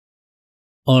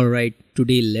Alright,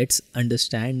 today let's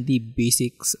understand the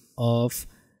basics of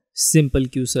Simple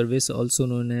Queue Service, also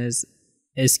known as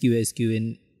SQS queue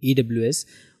in AWS.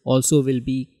 Also will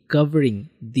be covering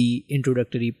the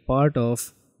introductory part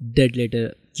of dead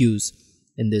letter queues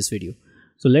in this video.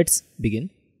 So let's begin.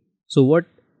 So what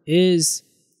is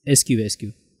SQS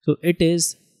queue? So it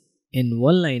is, in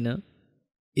one liner,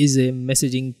 is a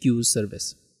messaging queue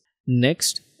service.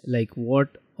 Next, like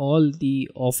what all the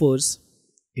offers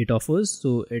it offers.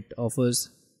 So it offers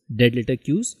dead letter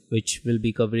queues, which we'll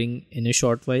be covering in a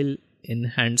short while in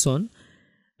hands-on,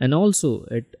 and also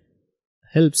it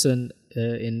helps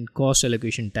in cost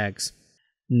allocation tags.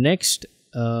 Next,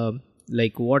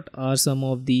 like what are some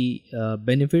of the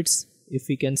benefits, if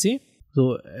we can say.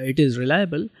 So it is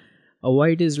reliable.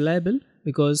 Why it is reliable?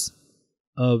 Because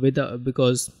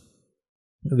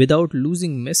without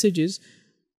losing messages,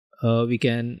 we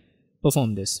can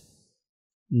perform this.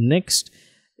 Next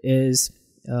is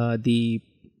the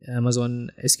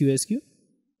Amazon SQS queue.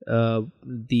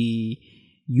 The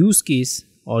use case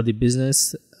or the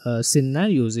business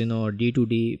scenarios in our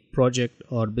day-to-day project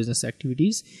or business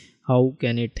activities. How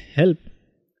can it help?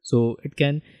 So it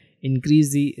can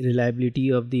increase the reliability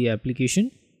of the application.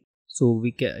 So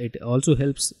it also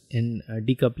helps in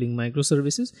decoupling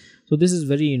microservices. So this is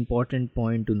very important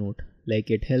point to note.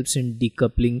 Like it helps in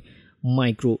decoupling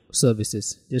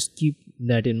microservices. Just keep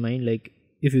that in mind. Like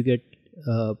if you get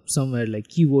somewhere like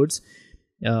keywords,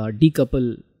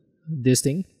 decouple this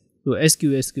thing. So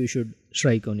SQS queue should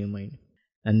strike on your mind.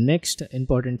 And next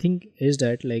important thing is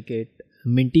that like it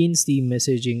maintains the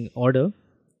messaging order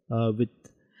with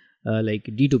like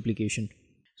deduplication.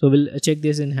 So we'll check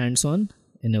this in hands-on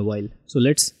in a while. So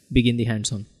let's begin the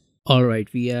hands-on. All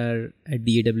right, we are at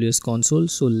the AWS console.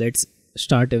 So let's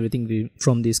start everything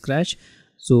from the scratch.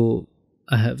 So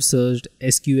I have searched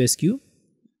SQS queue.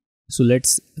 So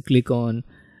let's click on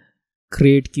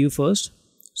create queue first.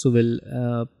 So we'll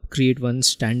create one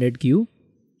standard queue.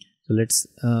 So let's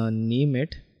name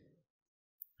it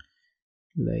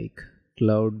like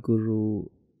Cloud Guru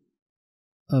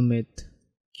Amit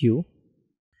queue.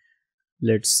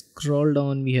 Let's scroll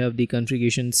down. We have the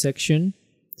configuration section.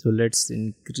 So let's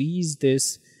increase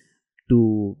this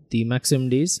to the maximum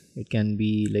days. It can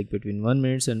be like between 1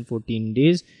 minute and 14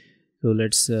 days. So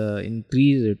let's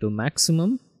increase it to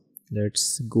maximum.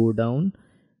 Let's go down.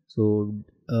 So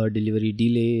delivery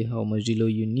delay, how much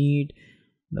delay you need.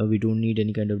 Now we don't need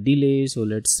any kind of delay. So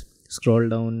let's scroll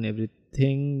down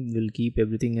everything. We'll keep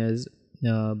everything as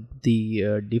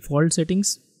the default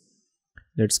settings.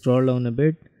 Let's scroll down a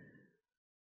bit.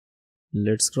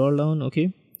 Let's scroll down.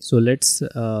 Okay. So let's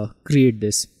create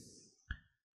this.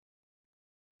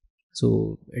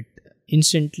 So it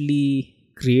instantly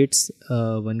creates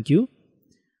one queue.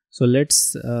 So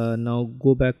let's now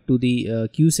go back to the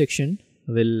queue section.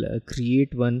 We'll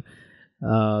create one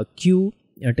queue,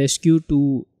 a test queue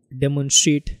to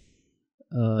demonstrate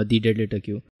the dead letter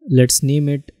queue. Let's name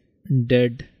it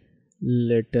dead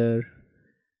letter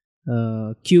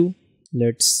queue.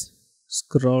 Let's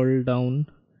scroll down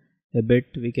a bit.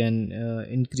 We can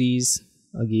increase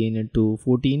again to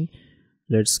 14.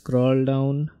 Let's scroll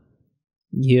down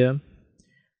here.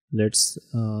 Let's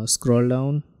scroll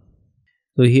down.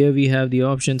 So here we have the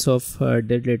options of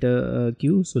dead letter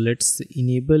queue. So let's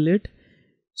enable it.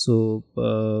 So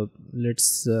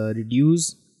let's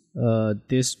reduce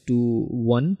this to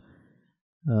 1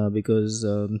 because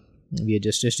we are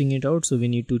just testing it out. So we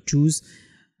need to choose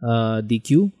the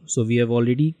queue. So we have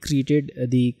already created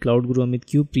the Cloud Guru Amit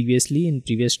queue previously in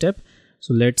previous step.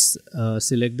 So let's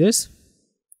select this.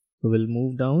 So we'll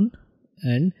move down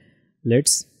and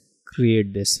let's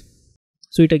create this.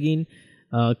 So it again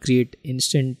create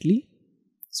instantly.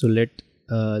 So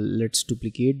let's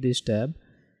duplicate this tab.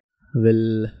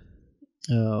 We'll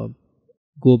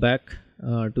go back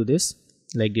to this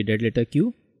like the dead letter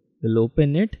queue. We'll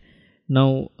open it.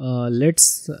 Now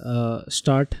let's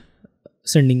start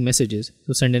sending messages.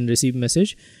 So send and receive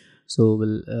message. So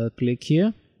we'll click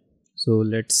here. So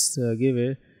let's give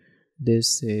it,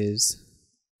 this is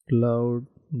Cloud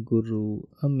Guru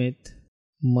Amit,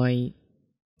 my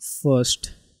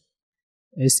first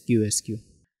SQS queue.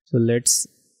 So let's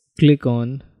click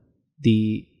on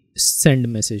the send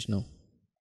message now.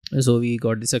 So we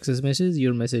got the success message.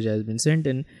 Your message has been sent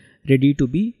and ready to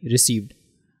be received.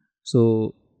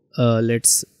 So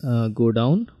let's go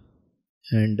down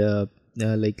and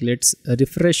like let's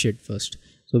refresh it first.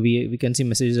 So we can see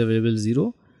messages available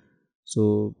 0.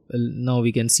 So now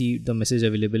we can see the message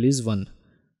available is 1.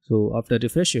 So after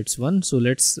refresh it's 1. So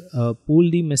let's pull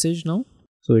the message now.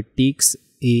 So it takes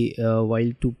a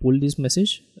while to pull this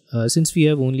message. Since we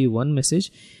have only one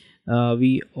message,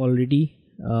 we already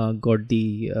got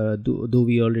the though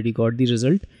we already got the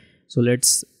result. So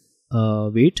let's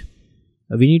wait.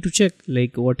 We need to check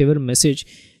like whatever message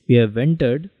we have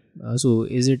entered, so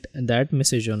is it that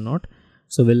message or not.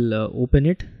 So we'll open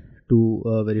it to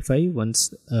verify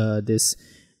once this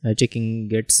checking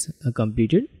gets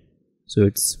completed. So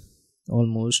it's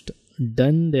almost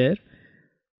done there.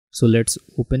 So let's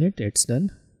open it. It's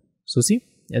done. So see,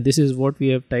 this is what we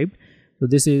have typed. So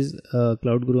this is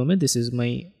Cloud Guru Amit. This is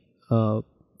my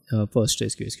first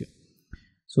SQS queue.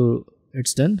 So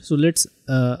it's done. So let's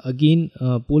again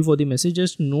poll for the message.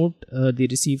 Just note the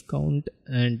receive count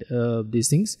and these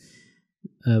things.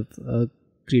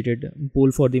 Created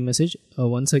poll for the message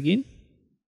once again.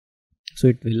 So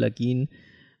it will again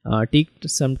take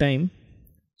some time.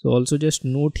 So also just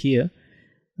note here.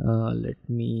 Let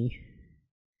me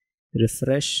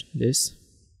refresh this.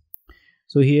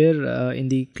 So here in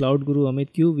the Cloud Guru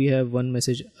Amit queue, we have one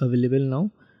message available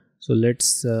now. So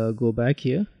let's go back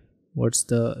here. What's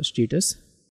the status?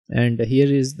 And here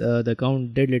is the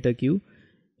count dead letter queue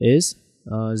is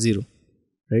 0,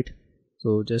 right?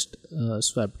 So just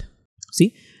swapped.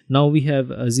 See, now we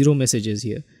have 0 messages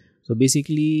here. So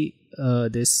basically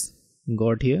this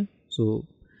got here. So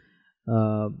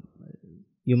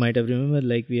you might have remembered,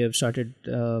 like we have started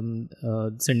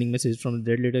sending messages from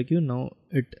the dead letter queue. Now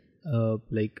it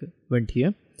like went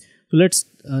here. So let's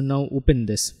now open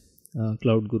this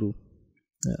Cloud Guru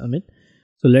Amit.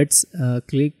 So let's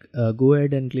go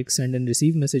ahead and click send and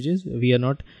receive messages. We are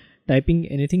not typing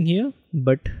anything here,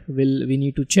 but we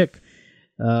need to check.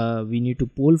 We need to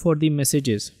poll for the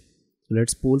messages. So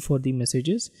let's poll for the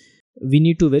messages. We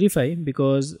need to verify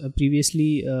because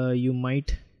previously you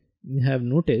might have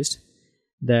noticed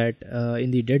that in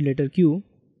the dead letter queue,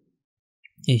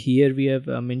 here we have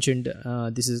mentioned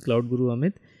this is Cloud Guru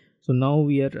Amit. So now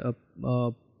we are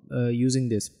using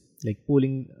this, like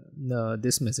polling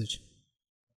this message,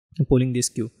 polling this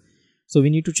queue. So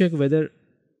we need to check whether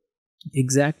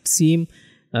exact same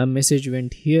message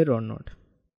went here or not.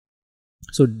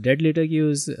 So dead letter queue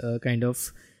is kind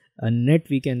of a net,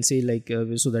 we can say, like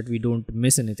so that we don't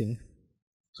miss anything.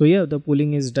 So yeah, the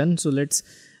polling is done. So let's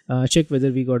check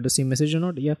whether we got the same message or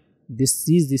not. Yeah, this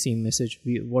is the same message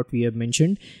what we have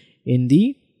mentioned in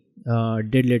the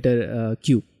dead letter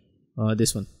queue,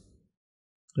 this one,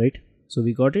 right? So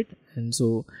we got it. And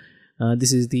so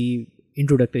this is the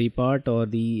introductory part or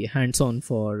the hands-on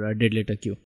for dead letter queue.